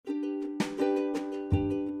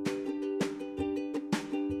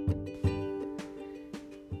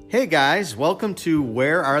Hey guys, welcome to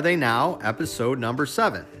Where Are They Now, episode number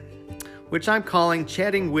 7, which I'm calling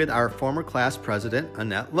Chatting with Our Former Class President,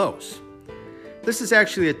 Annette Lose. This is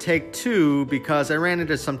actually a take 2 because I ran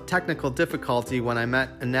into some technical difficulty when I met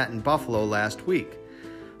Annette in Buffalo last week.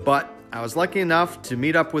 But I was lucky enough to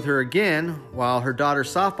meet up with her again while her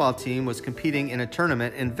daughter's softball team was competing in a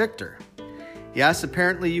tournament in Victor. Yes,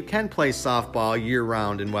 apparently you can play softball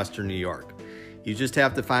year-round in Western New York. You just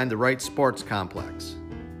have to find the right sports complex.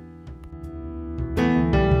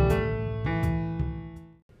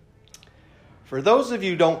 For those of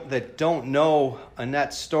you that don't know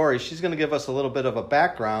Annette's story, she's going to give us a little bit of a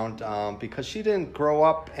background because she didn't grow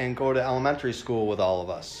up and go to elementary school with all of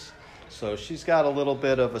us. So she's got a little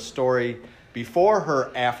bit of a story before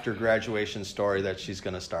her after graduation story that she's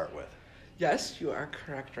going to start with. Yes, you are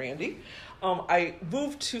correct, Randy. I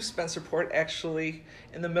moved to Spencerport actually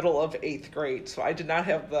in the middle of 8th grade, so I did not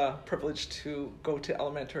have the privilege to go to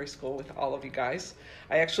elementary school with all of you guys.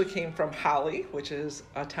 I actually came from Holly, which is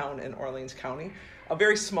a town in Orleans County, a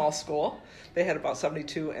very small school. They had about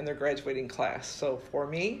 72 in their graduating class. So for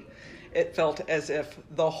me, it felt as if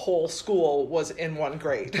the whole school was in one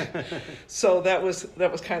grade. So that was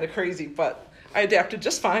kind of crazy, but I adapted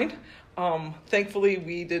just fine. Thankfully,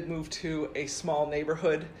 we did move to a small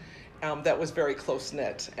neighborhood that was very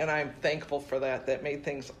close-knit, and I'm thankful for that. That made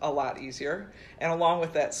things a lot easier. And along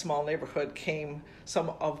with that small neighborhood came some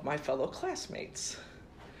of my fellow classmates.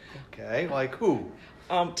 Okay, like who?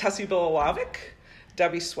 Tessie Bilalovic,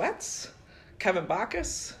 Debbie Sweats, Kevin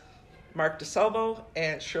Bacchus, Mark DeSalvo,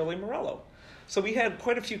 and Shirley Morello. So we had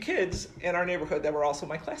quite a few kids in our neighborhood that were also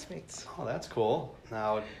my classmates. Oh, that's cool.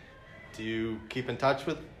 Now, do you keep in touch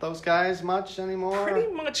with those guys much anymore?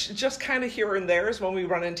 Pretty much just kind of here and there is when we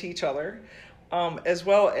run into each other, as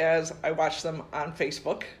well as I watch them on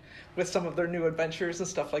Facebook with some of their new adventures and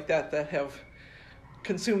stuff like that have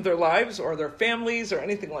consumed their lives or their families or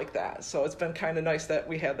anything like that. So it's been kind of nice that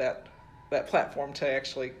we had that platform to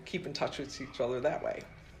actually keep in touch with each other that way.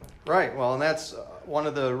 Right. Well, and that's one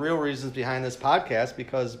of the real reasons behind this podcast,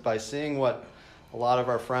 because by seeing what a lot of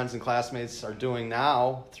our friends and classmates are doing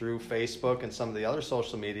now through Facebook and some of the other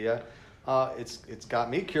social media, it's got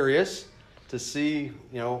me curious to see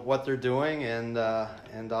what they're doing and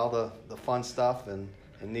all the fun stuff and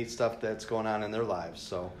neat stuff that's going on in their lives.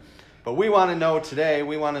 So, but we want to know today.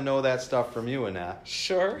 We want to know that stuff from you, Annette.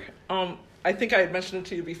 Sure. I think I had mentioned it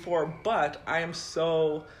to you before, but I am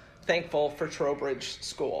so thankful for Trowbridge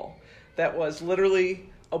School. That was literally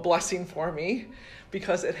a blessing for me,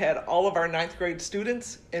 because it had all of our 9th grade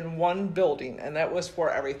students in one building, and that was for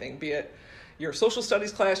everything, be it your social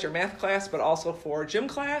studies class, your math class, but also for gym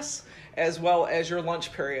class, as well as your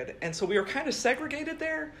lunch period. And so we were kind of segregated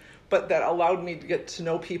there, but that allowed me to get to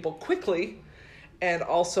know people quickly and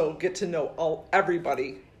also get to know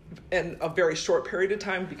everybody in a very short period of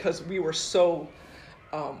time, because we were so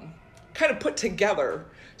kind of put together.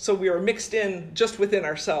 So we were mixed in just within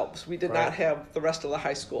ourselves. We did not have the rest of the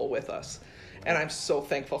high school with us. And I'm so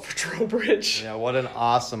thankful for Trowbridge. Yeah, what an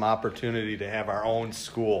awesome opportunity to have our own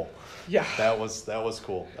school. Yeah. That was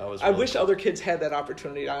cool. That was. I wish other kids had that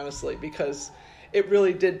opportunity, honestly, because it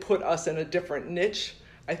really did put us in a different niche,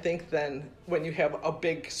 I think, than when you have a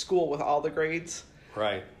big school with all the grades.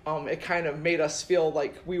 Right. It kind of made us feel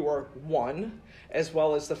like we were one, as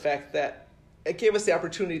well as the fact that it gave us the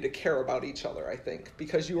opportunity to care about each other, I think,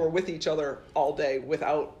 because you were with each other all day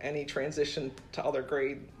without any transition to other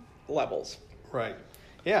grade levels. Right.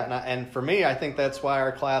 Yeah, and for me, I think that's why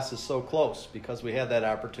our class is so close, because we had that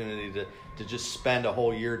opportunity to just spend a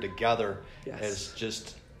whole year together as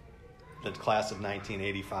just the class of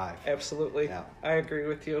 1985. Absolutely. Yeah. I agree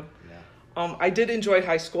with you. Yeah. I did enjoy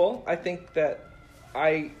high school. I think that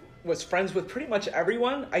I was friends with pretty much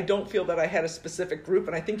everyone. I don't feel that I had a specific group,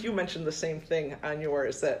 and I think you mentioned the same thing on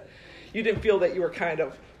yours, that you didn't feel that you were kind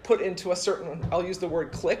of put into a certain, I'll use the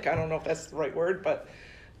word clique, I don't know if that's the right word, but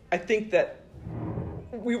I think that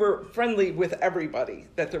we were friendly with everybody,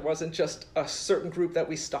 that there wasn't just a certain group that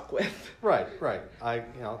we stuck with. Right.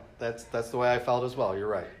 That's the way I felt as well. You're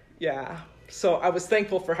right. Yeah. So I was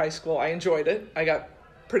thankful for high school. I enjoyed it. I got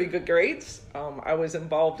pretty good grades. I was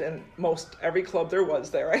involved in most every club there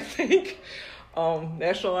was there, I think.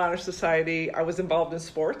 National Honor Society. I was involved in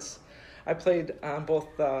sports. I played on both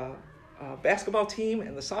the basketball team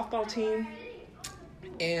and the softball team.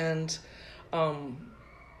 And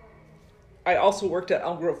I also worked at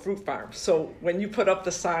Elm Grove Fruit Farm. So when you put up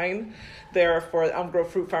the sign there for Elm Grove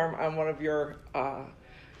Fruit Farm on one of your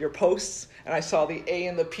posts, and I saw the A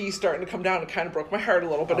and the P starting to come down, it kind of broke my heart a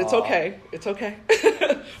little, but It's okay. It's okay.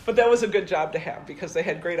 But that was a good job to have, because they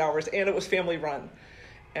had great hours and it was family run.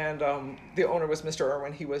 and the owner was Mr.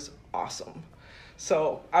 Irwin. He was awesome.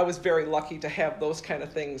 So I was very lucky to have those kind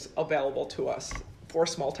of things available to us for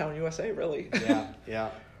small town USA, really. Yeah.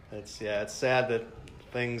 It's sad that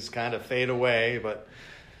things kind of fade away, but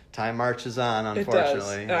time marches on, unfortunately. It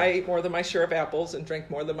does. And I ate more than my share of apples and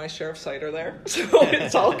drank more than my share of cider there, so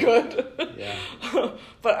it's all good. Yeah.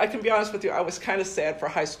 But I can be honest with you, I was kind of sad for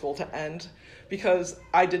high school to end because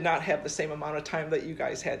I did not have the same amount of time that you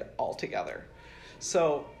guys had all together.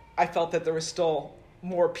 So I felt that there was still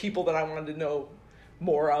more people that I wanted to know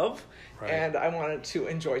more of, right. And I wanted to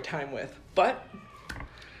enjoy time with. But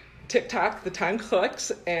TikTok, the time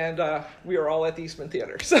clicks, and we were all at the Eastman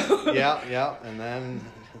Theater. So yeah, and then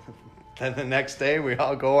the next day we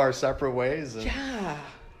all go our separate ways. And,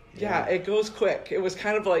 yeah, it goes quick. It was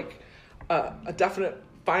kind of like a definite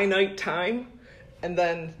finite time, and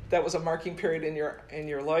then that was a marking period in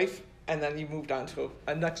your life, and then you moved on to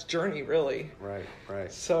a next journey, really. Right.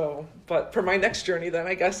 So, but for my next journey, then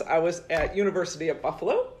I guess I was at University of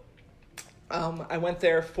Buffalo. I went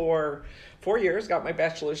there for 4 years, got my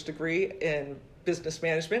bachelor's degree in business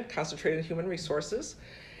management, concentrated in human resources.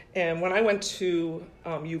 And when I went to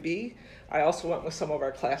UB, I also went with some of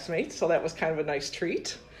our classmates, so that was kind of a nice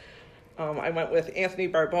treat. I went with Anthony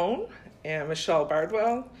Barbone and Michelle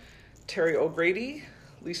Bardwell, Terry O'Grady,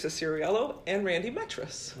 Lisa Ciriello, and Randy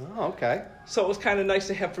Metris. Oh, okay. So it was kind of nice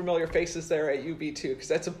to have familiar faces there at UB too, because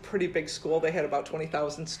that's a pretty big school. They had about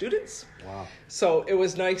 20,000 students. Wow. So it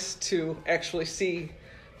was nice to actually see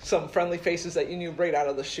some friendly faces that you knew right out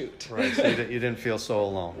of the chute. Right, so you didn't feel so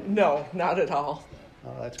alone. No, not at all.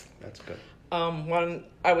 Oh, that's good. When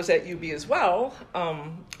I was at UB as well,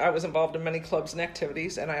 I was involved in many clubs and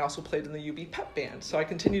activities, and I also played in the UB pep band. So I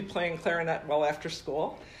continued playing clarinet well after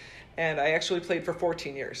school, and I actually played for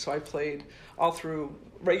 14 years. So I played all through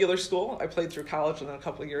regular school, I played through college, and then a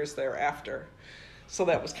couple of years thereafter. So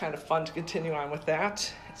that was kind of fun to continue on with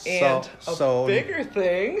that. And a bigger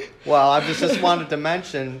thing. Well, I just wanted to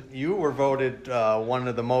mention, you were voted one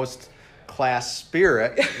of the most class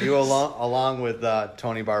spirit, you along with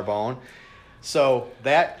Tony Barbone. So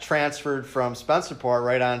that transferred from Spencerport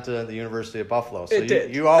right on to the University of Buffalo. So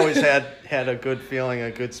you always had a good feeling,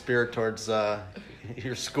 a good spirit towards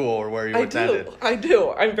your school or where you attended. I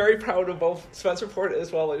do. I'm very proud of both Spencerport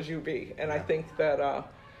as well as UB. And I think that a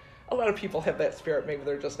lot of people have that spirit. Maybe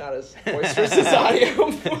they're just not as boisterous as I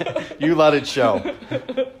am. You let it show.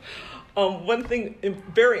 One thing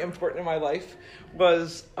very important in my life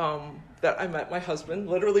was that I met my husband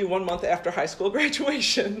literally 1 month after high school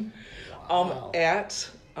graduation. Wow. At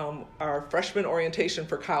our freshman orientation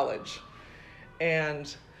for college.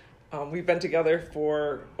 And we've been together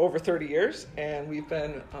for over 30 years, and we've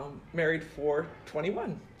been married for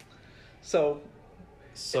 21. So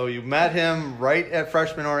you met him right at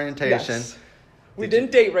freshman orientation. Yes. We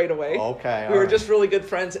didn't date right away. Okay. We were just really good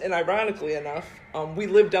friends, and ironically enough, we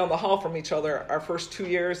lived down the hall from each other our first 2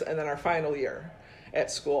 years and then our final year at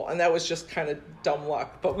school. And that was just kind of dumb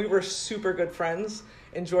luck. But we were super good friends,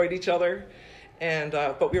 enjoyed each other, and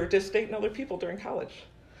but we were just dating other people during college.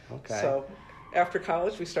 Okay. So after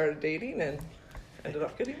college, we started dating and ended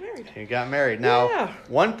up getting married. You got married. Now, Yeah.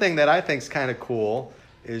 One thing that I think is kind of cool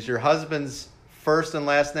is your husband's first and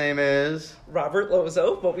last name is? Robert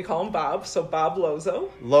Lozo, but we call him Bob, so Bob Lozo.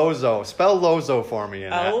 Lozo. Spell Lozo for me,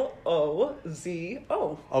 Annette.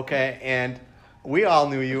 Lozo. Okay, and we all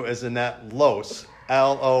knew you as Annette Lose.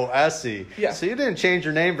 Lose. Yeah. So you didn't change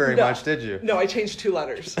your name very much, did you? No, I changed 2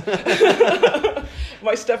 letters.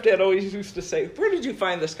 My stepdad always used to say, "Where did you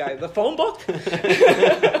find this guy? The phone book?"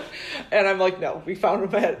 And I'm like, "No, we found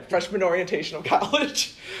him at freshman orientation of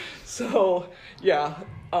college." So, yeah.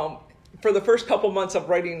 For the first couple months of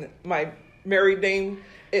writing my married name,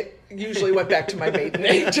 it usually went back to my maiden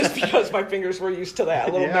name just because my fingers were used to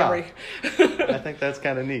that little memory. I think that's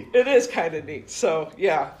kind of neat. It is kind of neat. So,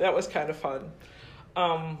 yeah, that was kind of fun.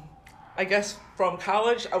 I guess from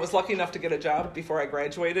college, I was lucky enough to get a job before I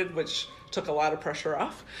graduated, which took a lot of pressure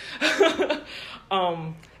off.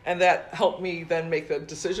 And that helped me then make the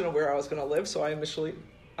decision of where I was going to live. So I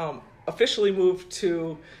officially moved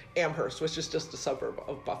to Amherst, which is just a suburb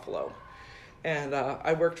of Buffalo. And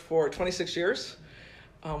I worked for 26 years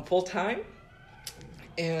full-time.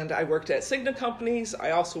 And I worked at Cigna companies.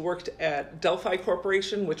 I also worked at Delphi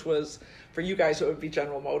Corporation, which was, for you guys, it would be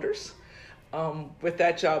General Motors. With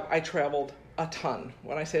that job, I traveled a ton.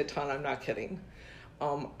 When I say a ton, I'm not kidding.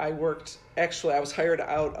 I was hired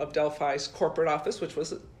out of Delphi's corporate office, which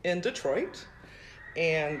was in Detroit.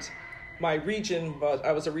 And I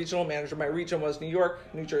was a regional manager. My region was New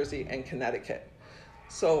York, New Jersey, and Connecticut.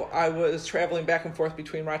 So I was traveling back and forth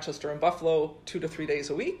between Rochester and Buffalo 2 to 3 days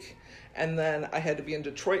a week. And then I had to be in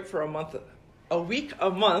Detroit for a week a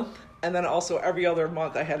month. And then also every other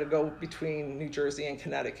month I had to go between New Jersey and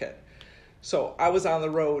Connecticut. So I was on the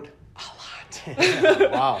road a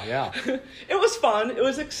lot. Wow, yeah. It was fun. It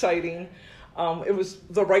was exciting. It was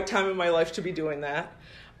the right time in my life to be doing that.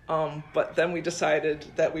 But then we decided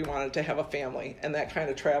that we wanted to have a family, and that kind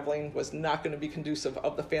of traveling was not going to be conducive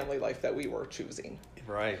of the family life that we were choosing.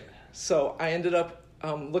 Right. So I ended up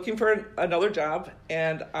looking for another job,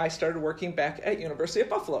 and I started working back at University of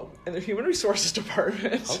Buffalo in the Human Resources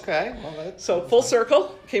Department. Okay. Well, So full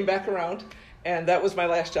circle, came back around, and that was my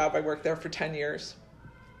last job. I worked there for 10 years.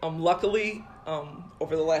 Luckily,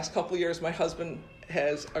 over the last couple of years, my husband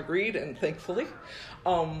has agreed, and thankfully,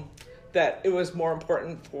 that it was more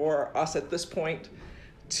important for us at this point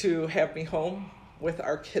to have me home with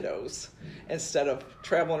our kiddos instead of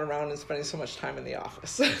traveling around and spending so much time in the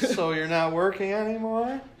office. So you're not working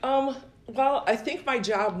anymore? Well, I think my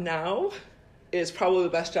job now is probably the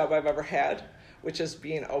best job I've ever had, which is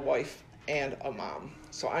being a wife and a mom.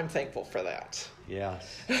 So I'm thankful for that.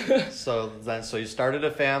 Yes. So you started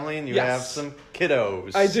a family and you Yes. have some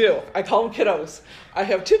kiddos. I do. I call them kiddos. I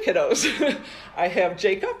have 2 kiddos. I have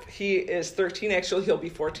Jacob. He is 13. Actually, he'll be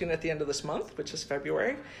 14 at the end of this month, which is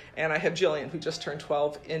February. And I have Jillian, who just turned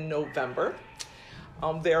 12 in November.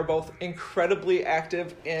 They are both incredibly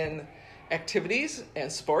active in activities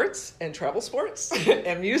and sports and travel sports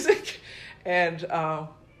and music. And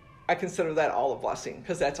I consider that all a blessing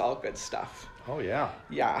because that's all good stuff. Oh, yeah.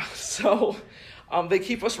 Yeah, so they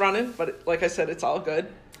keep us running, but like I said, it's all good.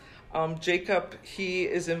 Jacob, he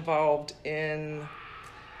is involved in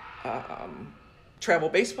travel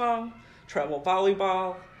baseball, travel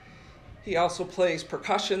volleyball. He also plays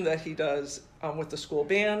percussion that he does with the school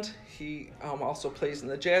band. He also plays in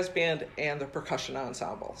the jazz band and the percussion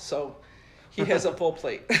ensemble. So he has a full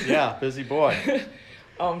plate. Yeah, busy boy.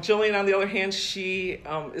 Jillian, on the other hand, she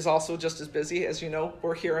is also just as busy. As you know,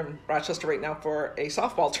 we're here in Rochester right now for a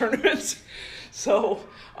softball tournament. So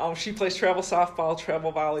she plays travel softball,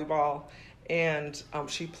 travel volleyball, and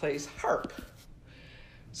she plays harp.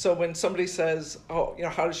 So when somebody says, oh,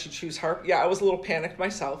 how did she choose harp? Yeah, I was a little panicked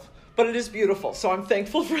myself, but it is beautiful. So I'm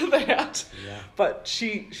thankful for that. Yeah. But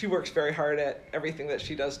she works very hard at everything that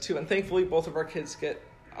she does too. And thankfully, both of our kids get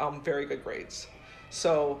very good grades.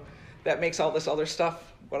 So that makes all this other stuff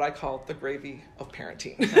what I call the gravy of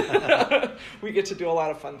parenting. We get to do a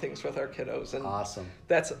lot of fun things with our kiddos. And Awesome.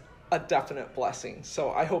 That's a definite blessing.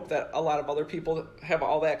 So I hope that a lot of other people have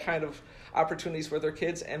all that kind of opportunities with their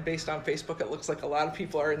kids. And based on Facebook, it looks like a lot of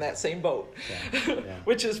people are in that same boat, Yeah.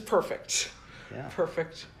 which is perfect. Yeah.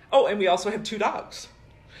 Perfect. Oh, and we also have 2 dogs.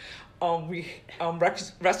 We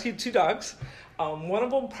rescued 2 dogs. One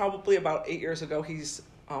of them probably about 8 years ago. He's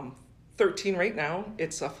 13 right now.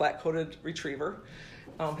 It's a flat-coated retriever.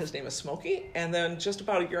 His name is Smokey. And then just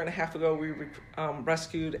about 1.5 years ago, we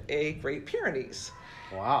rescued a Great Pyrenees.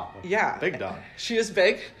 Wow. Yeah. Big dog. She is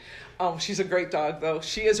big. She's a great dog, though.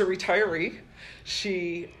 She is a retiree.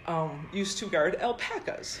 She used to guard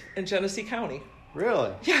alpacas in Genesee County.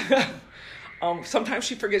 Really? Yeah. Sometimes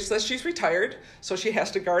she forgets that she's retired, so she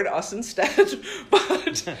has to guard us instead.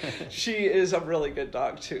 But she is a really good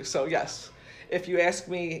dog, too. So, yes, if you ask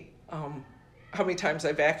me how many times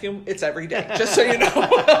I vacuum, it's every day, just so you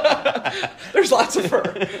know. There's lots of fur,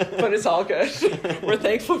 but it's all good. We're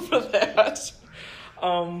thankful for that.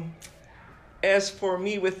 As for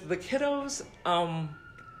me with the kiddos,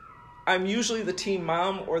 I'm usually the team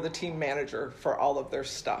mom or the team manager for all of their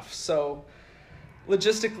stuff. So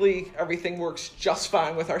logistically, everything works just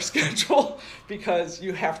fine with our schedule because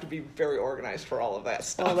you have to be very organized for all of that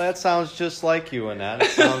stuff. Well, that sounds just like you, Annette.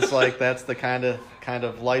 It sounds like that's the kind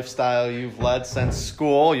of lifestyle you've led since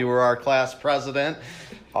school. You were our class president.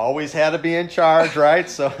 Always had to be in charge, right?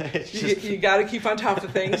 So it's just... you got to keep on top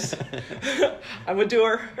of things. I'm a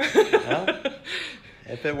doer. Well,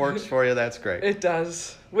 if it works for you, that's great. It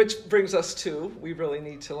does. Which brings us to, we really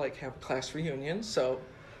need to have a class reunion. So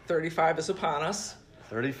 35 is upon us.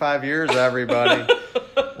 35 years, everybody.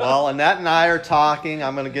 Well, Annette and I are talking.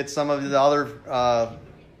 I'm going to get some of the other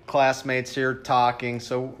classmates here talking.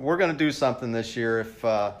 So we're going to do something this year.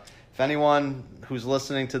 If anyone who's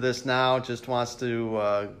listening to this now just wants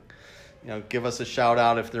to give us a shout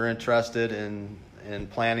out if they're interested in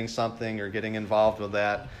planning something or getting involved with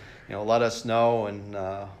that, let us know, and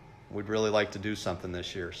we'd really like to do something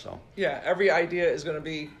this year. So yeah, every idea is going to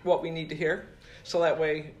be what we need to hear. So that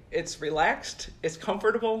way it's relaxed, it's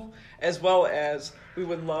comfortable, as well as we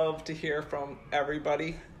would love to hear from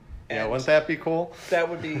everybody Yeah, wouldn't that be cool? That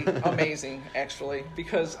would be amazing, actually,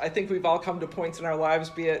 because I think we've all come to points in our lives,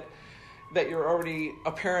 be it that you're already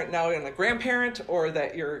a parent now and a grandparent, or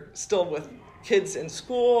that you're still with kids in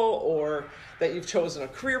school, or that you've chosen a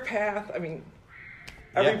career path. I mean,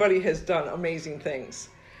 everybody has done amazing things.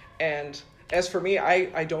 And as for me,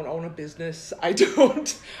 I don't own a business. I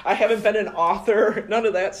haven't been an author, none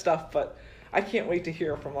of that stuff, but I can't wait to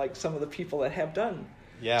hear from like some of the people that have done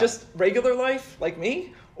just regular life like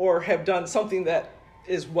me, or have done something that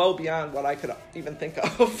is well beyond what I could even think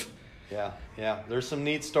of. Yeah. There's some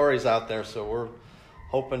neat stories out there, so we're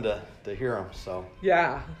hoping to hear them. So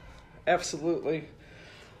yeah, absolutely.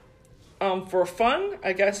 For fun,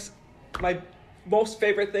 I guess my most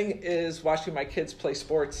favorite thing is watching my kids play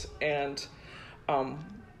sports and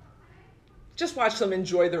just watch them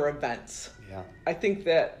enjoy their events. Yeah, I think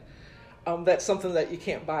that that's something that you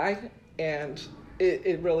can't buy, and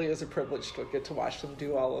it really is a privilege to get to watch them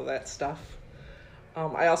do all of that stuff.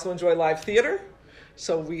 I also enjoy live theater.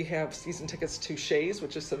 So we have season tickets to Shays,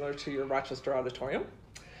 which is similar to your Rochester Auditorium.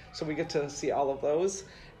 So we get to see all of those,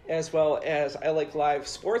 as well as I like live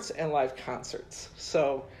sports and live concerts.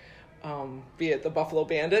 So be it the Buffalo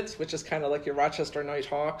Bandits, which is kind of like your Rochester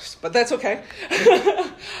Nighthawks, but that's okay.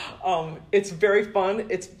 It's very fun.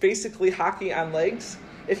 It's basically hockey on legs,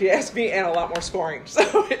 if you ask me, and a lot more scoring.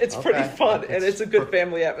 So it's pretty fun, and it's a good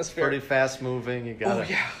family atmosphere. Pretty fast moving. You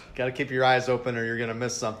gotta keep your eyes open, or you're gonna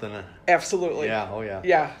miss something. Absolutely. Yeah. Oh yeah.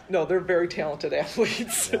 Yeah. No, they're very talented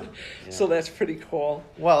athletes. Yeah. So that's pretty cool.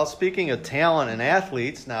 Well, speaking of talent and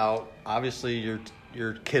athletes, now obviously your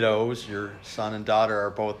kiddos, your son and daughter,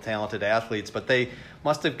 are both talented athletes, but they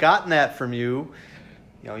must have gotten that from you.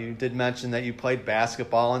 You know, you did mention that you played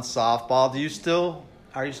basketball and softball.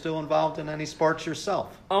 Are you still involved in any sports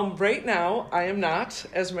yourself? Right now, I am not.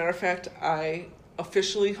 As a matter of fact, I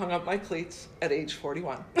officially hung up my cleats at age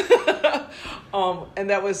 41. And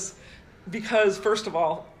that was because, first of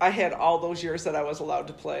all, I had all those years that I was allowed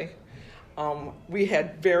to play. We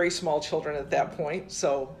had very small children at that point,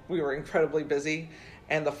 so we were incredibly busy.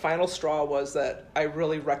 And the final straw was that I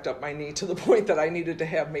really wrecked up my knee to the point that I needed to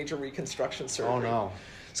have major reconstruction surgery. Oh, no.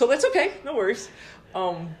 So that's okay. No worries.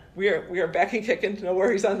 We are back and kicking. No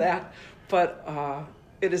worries on that. But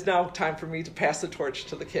it is now time for me to pass the torch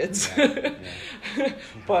to the kids. Yeah.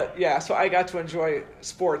 But yeah, so I got to enjoy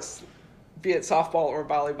sports, be it softball or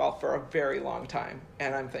volleyball, for a very long time,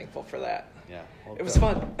 and I'm thankful for that. Yeah, well, it was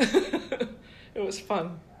fun. It was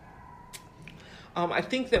fun. I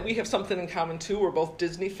think that we have something in common too. We're both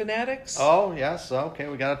Disney fanatics. Oh yes, okay.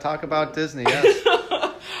 We got to talk about Disney. Yes.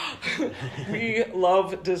 We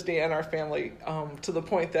love Disney in our family, to the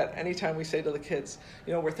point that anytime we say to the kids,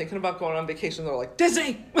 we're thinking about going on vacation, they're like,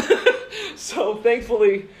 Disney! So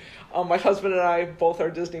thankfully, my husband and I both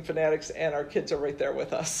are Disney fanatics, and our kids are right there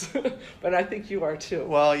with us. But I think you are too.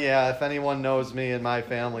 Well, yeah, if anyone knows me and my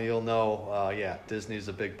family, you'll know, Disney's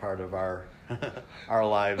a big part of our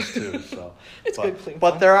lives too. So it's good, clean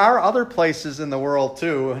but fun. There are other places in the world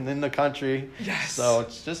too, and in the country. Yes. So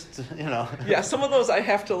it's just Yeah, some of those I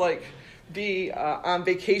have to be on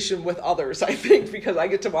vacation with others, I think, because I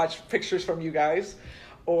get to watch pictures from you guys,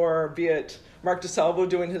 or be it Mark DeSalvo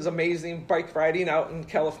doing his amazing bike riding out in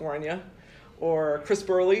California, or Chris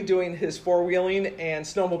Burley doing his four-wheeling and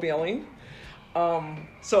snowmobiling.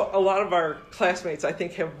 So a lot of our classmates, I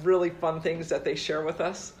think, have really fun things that they share with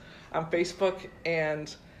us on Facebook,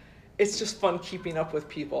 and it's just fun keeping up with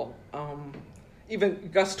people. Even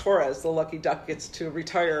Gus Torres, the lucky duck, gets to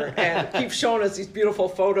retire and keep showing us these beautiful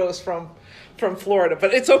photos from Florida.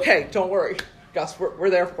 But it's okay, don't worry, Gus, we're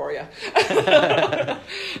there for you. Yeah,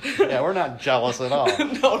 we're not jealous at all.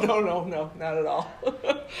 No, not at all.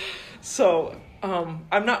 So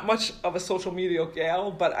I'm not much of a social media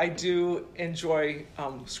gal, but I do enjoy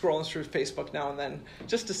scrolling through Facebook now and then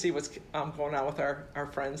just to see what's going on with our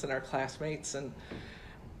friends and our classmates. And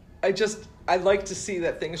I like to see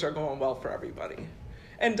that things are going well for everybody.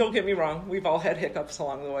 And don't get me wrong, we've all had hiccups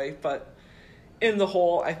along the way, but in the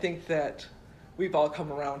whole, I think that we've all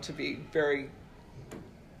come around to be very,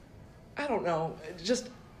 I don't know,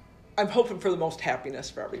 I'm hoping for the most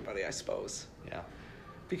happiness for everybody, I suppose. Yeah.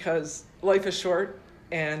 Because life is short,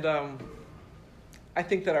 and I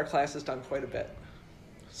think that our class has done quite a bit.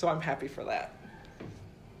 So I'm happy for that.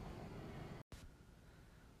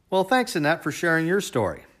 Well, thanks, Annette, for sharing your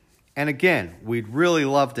story. And again, we'd really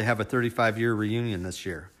love to have a 35-year reunion this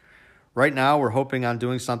year. Right now, we're hoping on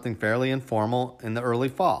doing something fairly informal in the early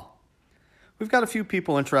fall. We've got a few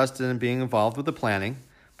people interested in being involved with the planning,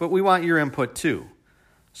 but we want your input too.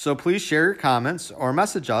 So please share your comments or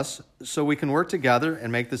message us so we can work together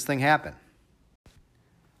and make this thing happen.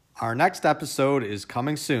 Our next episode is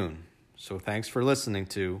coming soon, so thanks for listening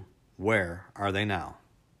to Where Are They Now?